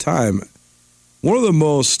show all the time, one of the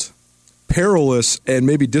most perilous and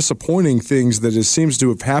maybe disappointing things that seems to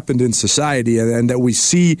have happened in society and that we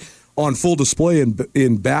see on full display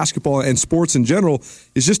in basketball and sports in general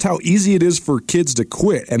is just how easy it is for kids to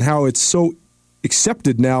quit and how it's so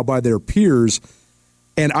accepted now by their peers.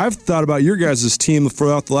 And I've thought about your guys' team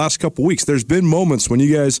throughout the last couple weeks. There's been moments when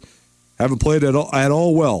you guys haven't played at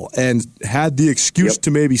all well and had the excuse to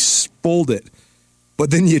maybe fold it, but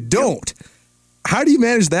then you don't. How do you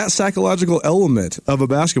manage that psychological element of a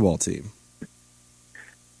basketball team?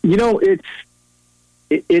 That's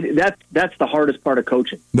the hardest part of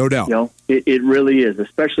coaching. No doubt. It really is,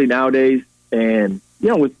 especially nowadays. And,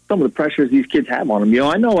 with some of the pressures these kids have on them.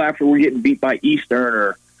 I know after we're getting beat by Eastern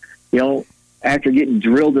or, after getting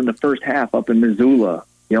drilled in the first half up in Missoula,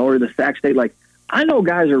 or the Sac State, I know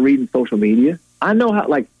guys are reading social media. I know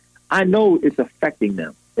I know it's affecting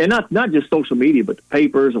them. And not just social media, but the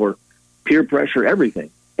papers or, peer pressure, everything.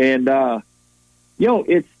 And,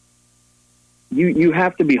 it's you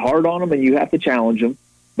have to be hard on them and you have to challenge them.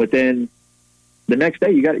 But then the next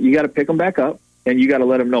day you got to pick them back up and you got to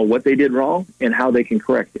let them know what they did wrong and how they can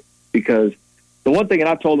correct it. Because the one thing, and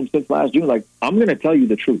I've told them since last June, like, I'm going to tell you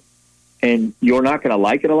the truth. And you're not going to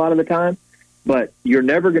like it a lot of the time, but you're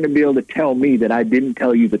never going to be able to tell me that I didn't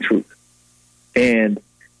tell you the truth. And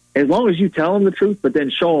as long as you tell them the truth, but then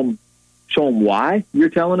show them why you're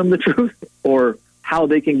telling them the truth or how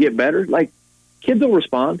they can get better, like, kids will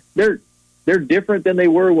respond. They're different than they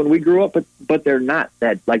were when we grew up, but they're not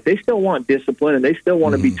that. Like, they still want discipline and they still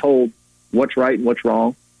want to be told what's right and what's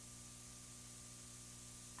wrong.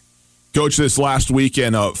 Coach, this last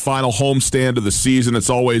weekend, final homestand of the season. It's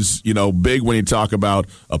always, big when you talk about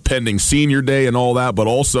a pending senior day and all that, but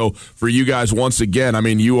also for you guys, once again, I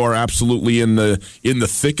mean, you are absolutely in the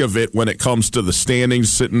thick of it when it comes to the standings,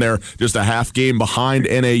 sitting there just a half game behind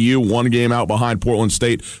NAU, 1 game out behind Portland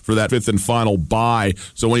State for that 5th and final bye.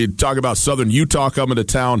 So when you talk about Southern Utah coming to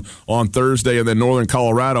town on Thursday and then Northern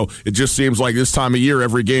Colorado, it just seems like this time of year,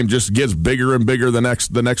 every game just gets bigger and bigger the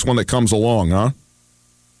next one that comes along, huh?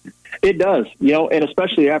 It does, and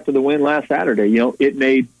especially after the win last Saturday, it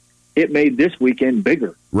made this weekend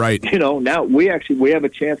bigger. Right. Now we have a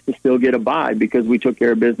chance to still get a bye because we took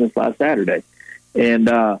care of business last Saturday. And,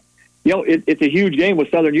 it's a huge game with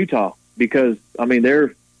Southern Utah because,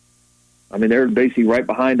 they're basically right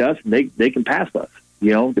behind us and they can pass us,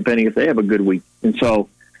 depending if they have a good week. And so,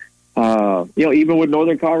 even with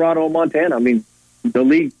Northern Colorado and Montana, the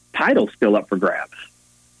league title's still up for grabs.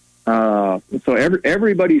 So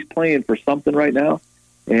everybody's playing for something right now,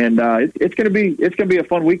 and it's gonna be a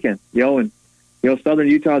fun weekend, And Southern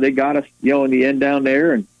Utah, they got us, in the end down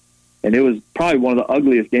there, and it was probably one of the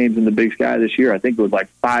ugliest games in the Big Sky this year. I think it was like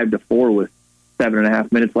 5-4 with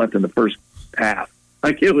 7.5 minutes left in the first half.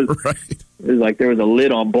 Like it was, right. It was like there was a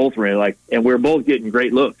lid on both ends, and we were both getting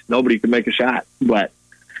great looks. Nobody could make a shot, but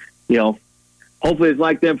hopefully it's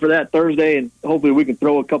like them for that Thursday, and hopefully we can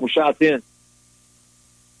throw a couple shots in.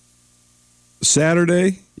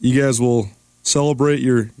 Saturday, you guys will celebrate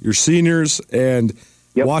your seniors, and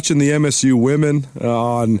watching the MSU women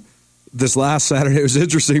on this last Saturday, it was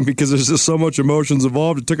interesting because there's just so much emotions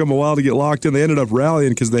involved. It took them a while to get locked in. They ended up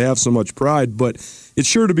rallying because they have so much pride, but it's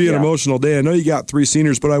sure to be an emotional day. I know you got 3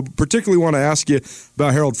 seniors, but I particularly want to ask you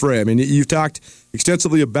about Harold Frey. You've talked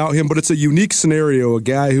extensively about him, but it's a unique scenario, a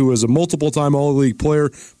guy who is a multiple-time All-League player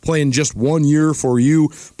playing just 1 year for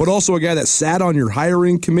you, but also a guy that sat on your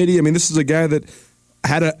hiring committee. This is a guy that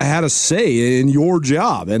had a say in your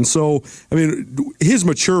job. And so, his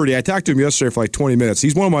maturity, I talked to him yesterday for like 20 minutes.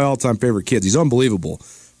 He's one of my all-time favorite kids. He's unbelievable.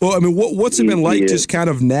 Well, what's it been like just kind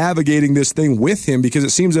of navigating this thing with him? Because it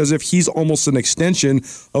seems as if he's almost an extension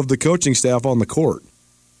of the coaching staff on the court.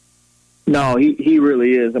 No, he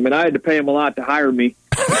really is. I had to pay him a lot to hire me.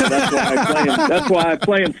 That's why I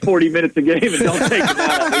play him 40 minutes a game and don't take him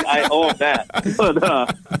out. I owe him that.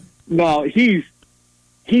 But no, he's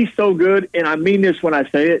so good, and I mean this when I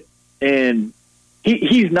say it. And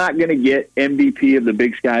he's not going to get MVP of the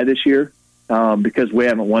Big Sky this year because we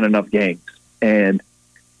haven't won enough games. And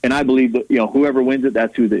I believe that whoever wins it,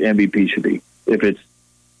 that's who the MVP should be.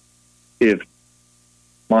 If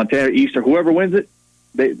Montana East or whoever wins it,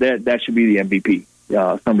 that should be the MVP.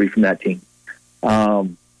 Somebody from that team.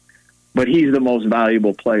 But he's the most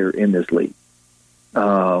valuable player in this league.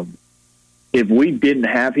 If we didn't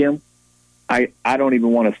have him, I don't even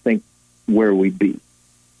want to think where we'd be.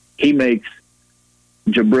 He makes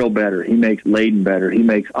Jabril better. He makes Layden better. He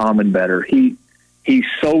makes Amon better. He's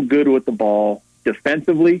so good with the ball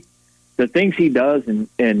defensively. The things he does, and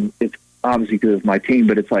it's obviously because it's my team,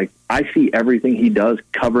 but it's like I see everything he does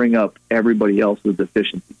covering up everybody else's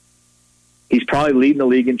deficiencies. He's probably leading the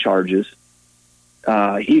league in charges.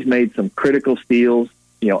 He's made some critical steals,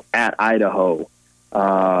 at Idaho,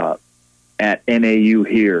 at NAU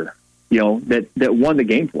here, that won the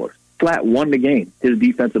game for us. Flat won the game, his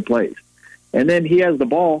defensive plays. And then he has the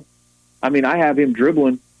ball. I have him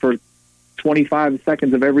dribbling for 25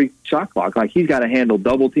 seconds of every shot clock. Like, he's got to handle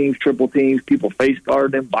double teams, triple teams, people face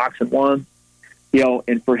guard him, boxing one.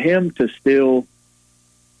 And for him to still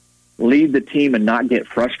lead the team and not get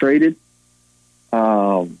frustrated,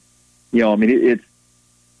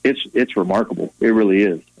 it's remarkable. It really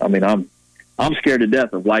is. I'm scared to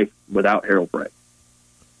death of life without Harold Frey.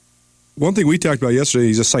 One thing we talked about yesterday,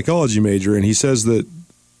 he's a psychology major, and he says that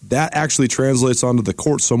actually translates onto the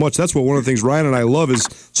court so much. That's what one of the things Ryan and I love is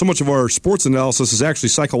so much of our sports analysis is actually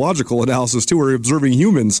psychological analysis too. We're observing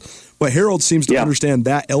humans, but Harold seems to understand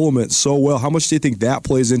that element so well. How much do you think that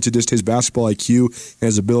plays into just his basketball IQ and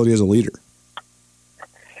his ability as a leader?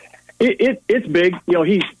 it's big.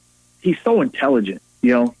 He's so intelligent.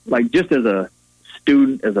 Like just as a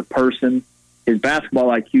student, as a person, his basketball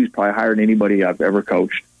IQ is probably higher than anybody I've ever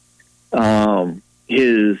coached.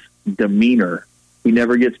 His demeanor, he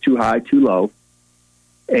never gets too high, too low,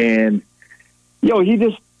 and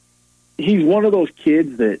he's one of those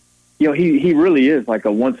kids that he really is like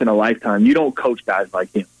a once in a lifetime. You don't coach guys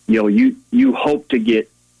like him. You hope to get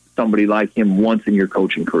somebody like him once in your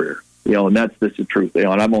coaching career. And that's the truth. And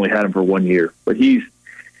I've only had him for 1 year, but he's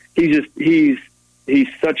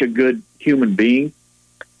such a good human being,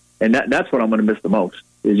 and that's what I'm going to miss the most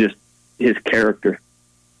is just his character.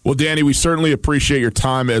 Well, Danny, we certainly appreciate your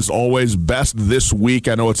time as always. Best this week.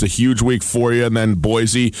 I know it's a huge week for you, and then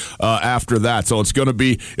Boise after that. So it's going to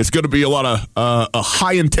be a lot of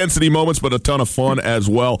high intensity moments, but a ton of fun as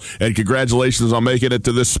well. And congratulations on making it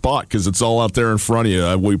to this spot because it's all out there in front of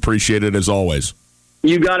you. We appreciate it as always.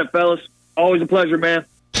 You got it, fellas. Always a pleasure, man.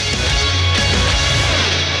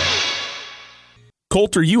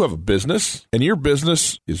 Colter, you have a business, and your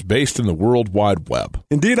business is based in the World Wide Web.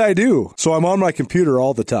 Indeed, I do. So I'm on my computer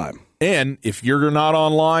all the time. And if you're not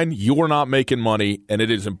online, you're not making money, and it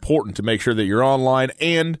is important to make sure that you're online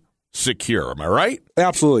and secure. Am I right?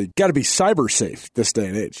 Absolutely. Got to be cyber safe this day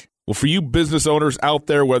and age. Well, for you business owners out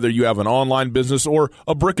there, whether you have an online business or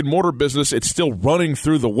a brick-and-mortar business, it's still running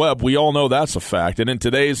through the web. We all know that's a fact. And in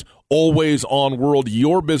today's always-on world,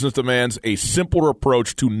 your business demands a simpler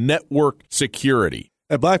approach to network security.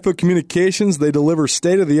 At Blackfoot Communications, they deliver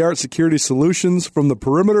state-of-the-art security solutions from the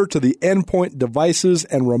perimeter to the endpoint devices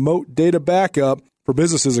and remote data backup for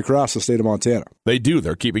businesses across the state of Montana. They do.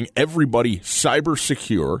 They're keeping everybody cyber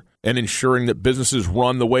secure and ensuring that businesses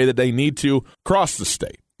run the way that they need to across the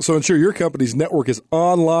state. So ensure your company's network is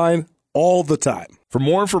online all the time. For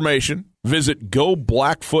more information, visit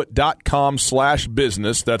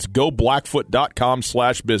goblackfoot.com/business. That's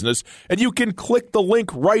goblackfoot.com/business. And you can click the link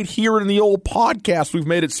right here in the old podcast. We've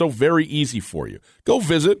made it so very easy for you. Go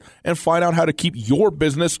visit and find out how to keep your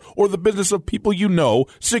business or the business of people you know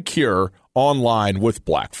secure online with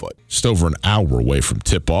Blackfoot. Just over an hour away from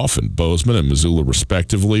tip-off in Bozeman and Missoula,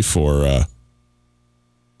 respectively, for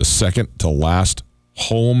the second to last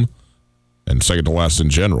home and second to last in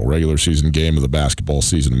general regular season game of the basketball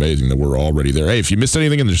season. Amazing that we're already there. Hey, if you missed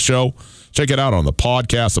anything in the show, check it out on the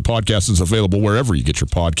podcast. The podcast is available wherever you get your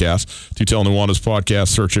podcasts. Tutel Nuanez podcast.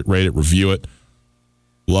 Search it, rate it, review it.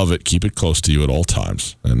 Love it. Keep it close to you at all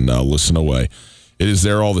times and listen away. It is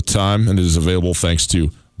there all the time, and it is available thanks to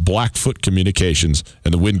Blackfoot Communications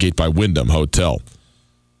and the Wingate by Wyndham Hotel.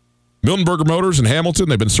 Milton Berger Motors in Hamilton.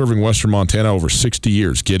 They've been serving Western Montana over 60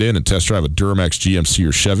 years. Get in and test drive a Duramax, GMC,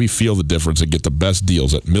 or Chevy. Feel the difference and get the best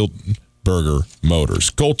deals at Milton Berger Motors.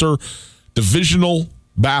 Colter, divisional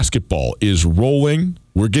basketball is rolling.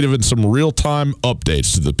 We're giving some real-time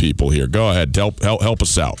updates to the people here. Go ahead. Help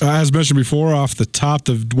us out. As mentioned before, off the top,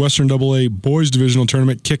 the Western AA Boys Divisional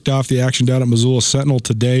Tournament kicked off the action down at Missoula Sentinel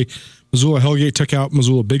today. Missoula Hellgate took out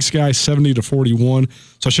Missoula Big Sky 70-41.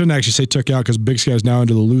 So I shouldn't actually say took out because Big Sky is now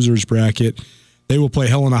into the losers bracket. They will play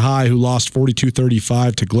Helena High, who lost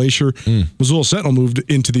 42-35 to Glacier. Missoula Sentinel moved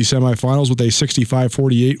into the semifinals with a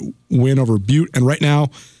 65-48 win over Butte. And right now,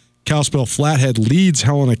 Kalispell Flathead leads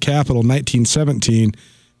Helena Capital 19-17.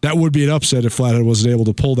 That would be an upset if Flathead wasn't able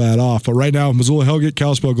to pull that off. But right now, Missoula Hellgate,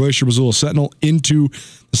 Kalispell Glacier, Missoula Sentinel into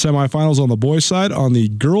the semifinals on the boys' side. On the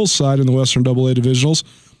girls' side in the Western AA divisionals,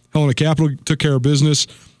 Helena Capital took care of business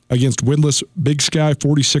against winless Big Sky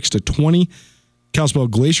 46-20. Kalispell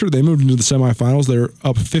Glacier, they moved into the semifinals. They're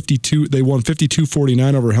up 52. They won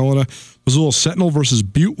 52-49 over Helena. Missoula Sentinel versus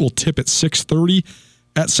Butte will tip at 6:30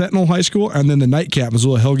 at Sentinel High School. And then the nightcap,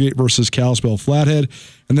 Missoula Hellgate versus Kalispell Flathead.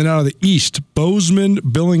 And then out of the East, Bozeman,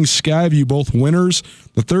 Billings, Skyview, both winners.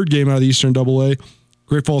 The third game out of the Eastern AA,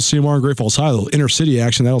 Great Falls CMR and Great Falls High, little intercity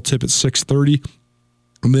action. That'll tip at 6:30.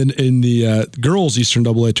 And then in the girls' Eastern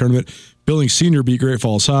AA tournament, Billings Senior beat Great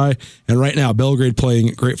Falls High. And right now, Belgrade playing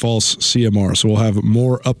Great Falls CMR. So we'll have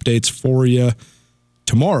more updates for you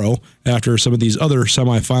tomorrow after some of these other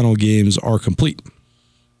semifinal games are complete.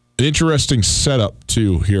 An interesting setup,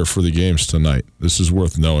 too, here for the games tonight. This is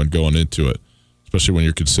worth knowing going into it, especially when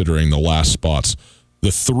you're considering the last spots.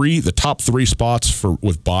 The top three spots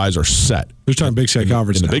with buys are set. We're talking Big Sky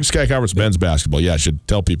Conference in the Big Sky Conference men's basketball. Yeah, I should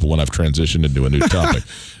tell people when I've transitioned into a new topic.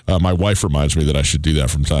 My wife reminds me that I should do that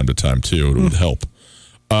from time to time, too. It would help.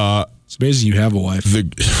 It's amazing you have a wife.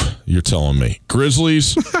 You're telling me.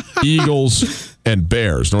 Grizzlies, Eagles, and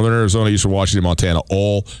Bears, Northern Arizona, Eastern Washington, Montana,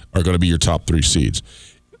 all are going to be your top three seeds.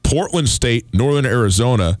 Portland State, Northern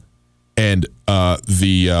Arizona, and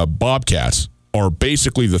the Bobcats are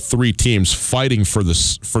basically the three teams fighting for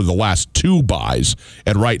the last two byes.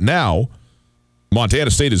 And right now,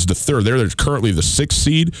 Montana State is the third. They're currently the 6th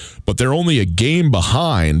seed, but they're only a game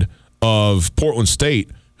behind of Portland State,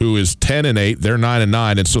 who is 10-8. They're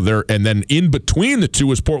 9-9, and then in between the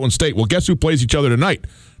two is Portland State. Well, guess who plays each other tonight?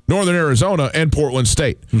 Northern Arizona and Portland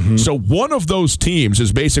State. Mm-hmm. So one of those teams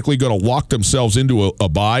is basically going to lock themselves into a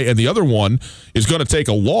bye, and the other one is going to take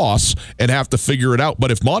a loss and have to figure it out.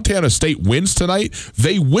 But if Montana State wins tonight,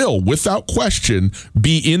 they will, without question,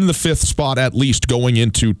 be in the 5th spot at least going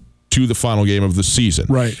into the final game of the season.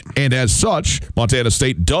 Right. And as such, Montana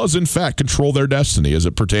State does, in fact, control their destiny as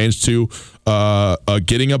it pertains to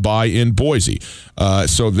getting a bye in Boise.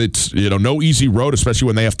 So it's no easy road, especially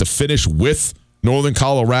when they have to finish with Northern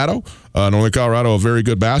Colorado. Northern Colorado, a very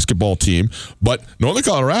good basketball team. But Northern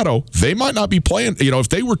Colorado, they might not be playing. If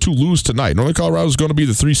they were to lose tonight, Northern Colorado is going to be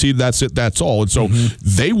the 3 seed. That's it. That's all. And so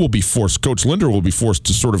they will be forced, Coach Linder will be forced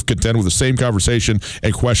to sort of contend with the same conversation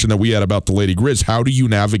and question that we had about the Lady Grizz. How do you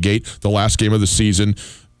navigate the last game of the season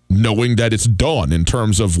knowing that it's done in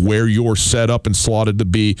terms of where you're set up and slotted to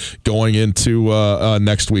be going into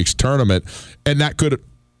next week's tournament? And that could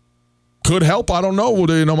help. I don't know.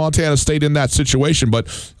 Montana State in that situation, but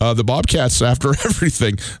the Bobcats, after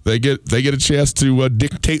everything, they get a chance to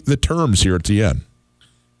dictate the terms here at the end.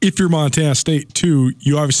 If you're Montana State too,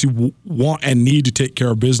 you obviously want and need to take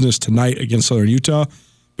care of business tonight against Southern Utah,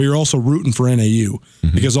 but you're also rooting for NAU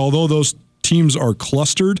because although those teams are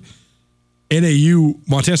clustered,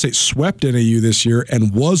 Montana State swept NAU this year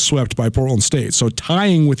and was swept by Portland State. So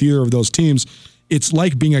tying with either of those teams, it's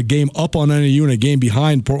like being a game up on NAU and a game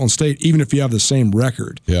behind Portland State, even if you have the same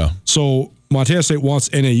record. Yeah. So Montana State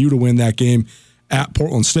wants NAU to win that game at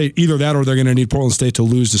Portland State. Either that or they're going to need Portland State to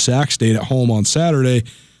lose to Sac State at home on Saturday.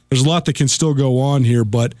 There's a lot that can still go on here,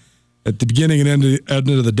 but at the beginning and end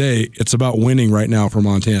of the day, it's about winning right now for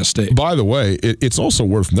Montana State. By the way, it's also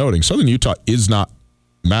worth noting, Southern Utah is not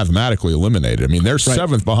mathematically eliminated. I mean, they're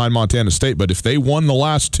 7th behind Montana State, but if they won the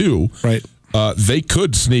last two, they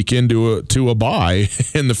could sneak into a bye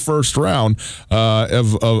in the first round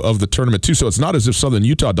of the tournament too. So it's not as if Southern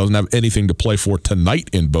Utah doesn't have anything to play for tonight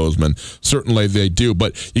in Bozeman. Certainly they do,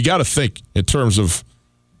 but you got to think in terms of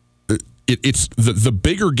it's the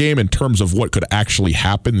bigger game in terms of what could actually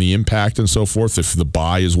happen, the impact and so forth. If the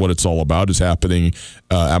bye is what it's all about, is happening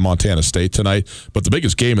at Montana State tonight. But the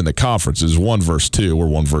biggest game in the conference is 1 versus 2 or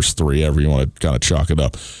 1 versus 3, however you want to kind of chalk it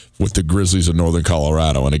up, with the Grizzlies of Northern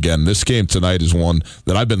Colorado. And again, this game tonight is one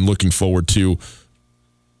that I've been looking forward to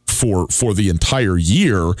for the entire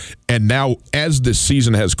year. And now as this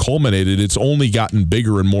season has culminated, it's only gotten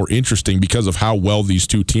bigger and more interesting because of how well these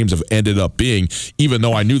two teams have ended up being, even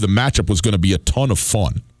though I knew the matchup was going to be a ton of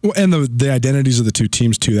fun. Well, and the identities of the two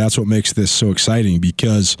teams too, that's what makes this so exciting,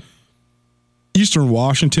 because Eastern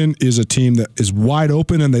Washington is a team that is wide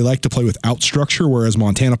open and they like to play without structure, whereas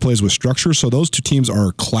Montana plays with structure. So those two teams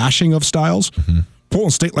are clashing of styles.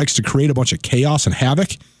 Portland State likes to create a bunch of chaos and havoc,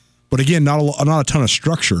 but again, not a ton of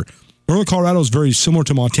structure. Northern Colorado is very similar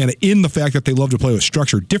to Montana in the fact that they love to play with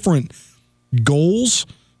structure. Different goals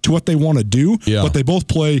to what they want to do, but they both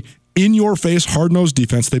play in-your-face, hard-nosed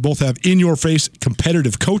defense. They both have in-your-face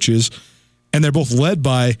competitive coaches, and they're both led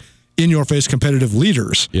by in-your-face competitive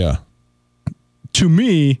leaders. Yeah. To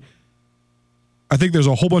me, I think there's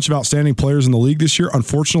a whole bunch of outstanding players in the league this year.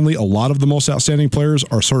 Unfortunately, a lot of the most outstanding players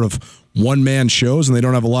are sort of one-man shows, and they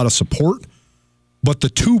don't have a lot of support. But the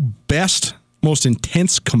two best, most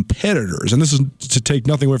intense competitors, and this is to take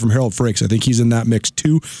nothing away from Harold Frakes, I think he's in that mix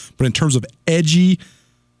too, but in terms of edgy,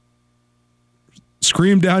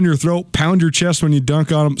 scream down your throat, pound your chest when you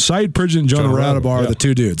dunk on them, Saeed Pridgett and Jonah Radabar are the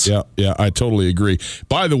two dudes. Yeah, I totally agree.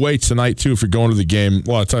 By the way, tonight too, if you're going to the game,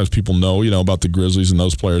 a lot of times people know, about the Grizzlies and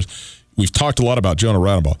those players. We've talked a lot about Jonah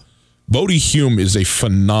Radabar. Bodie Hume is a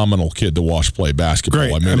phenomenal kid to watch play basketball.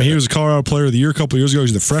 Great. I mean, he was a Colorado Player of the Year a couple of years ago.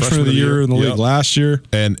 He's the freshman of the year in the league last year.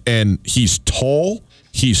 And he's tall.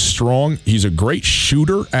 He's strong. He's a great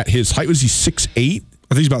shooter at his height. Was he 6'8"?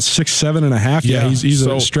 I think he's about 6'7.5". Yeah, he's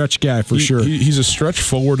a stretch guy for sure. He's a stretch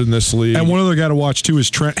forward in this league. And one other guy to watch too is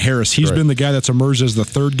Trent Harris. He's been the guy that's emerged as the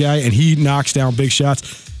third guy, and he knocks down big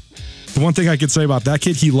shots. The one thing I could say about that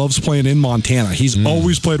kid, he loves playing in Montana. He's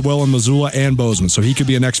always played well in Missoula and Bozeman, so he could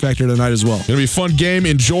be an X factor tonight as well. Going to be a fun game.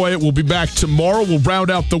 Enjoy it. We'll be back tomorrow. We'll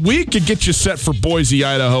round out the week and get you set for Boise,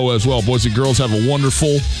 Idaho as well. Boys and girls, have a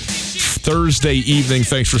wonderful Thursday evening.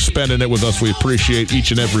 Thanks for spending it with us. We appreciate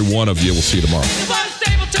each and every one of you. We'll see you tomorrow.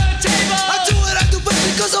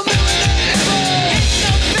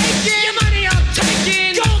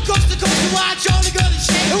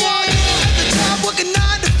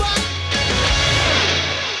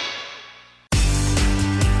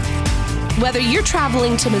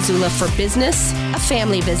 traveling to Missoula for business, a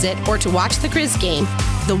family visit, or to watch the Grizz game,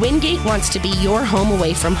 the Wingate wants to be your home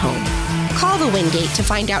away from home. Call the Wingate to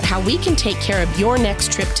find out how we can take care of your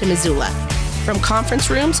next trip to Missoula. From conference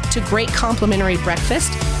rooms to great complimentary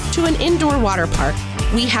breakfast to an indoor water park,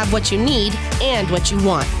 we have what you need and what you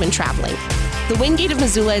want when traveling. The Wingate of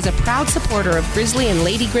Missoula is a proud supporter of Grizzly and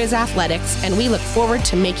Lady Grizz athletics, and we look forward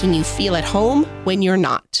to making you feel at home when you're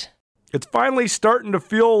not. It's finally starting to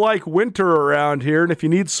feel like winter around here, and if you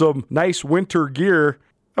need some nice winter gear,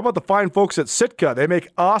 how about the fine folks at Sitka? They make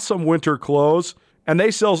awesome winter clothes, and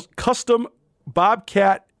they sell custom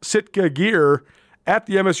Bobcat Sitka gear at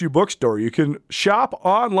the MSU Bookstore. You can shop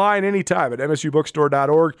online anytime at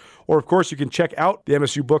msubookstore.org, or of course you can check out the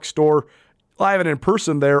MSU Bookstore live and in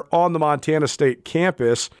person there on the Montana State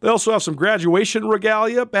campus. They also have some graduation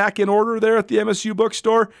regalia back in order there at the MSU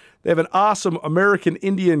Bookstore. They have an awesome American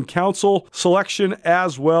Indian Council selection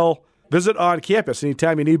as well. Visit on campus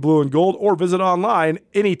anytime you need blue and gold, or visit online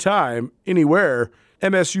anytime, anywhere,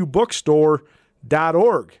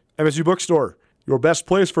 msubookstore.org. MSU Bookstore, your best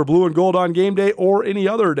place for blue and gold on game day or any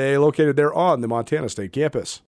other day, located there on the Montana State campus.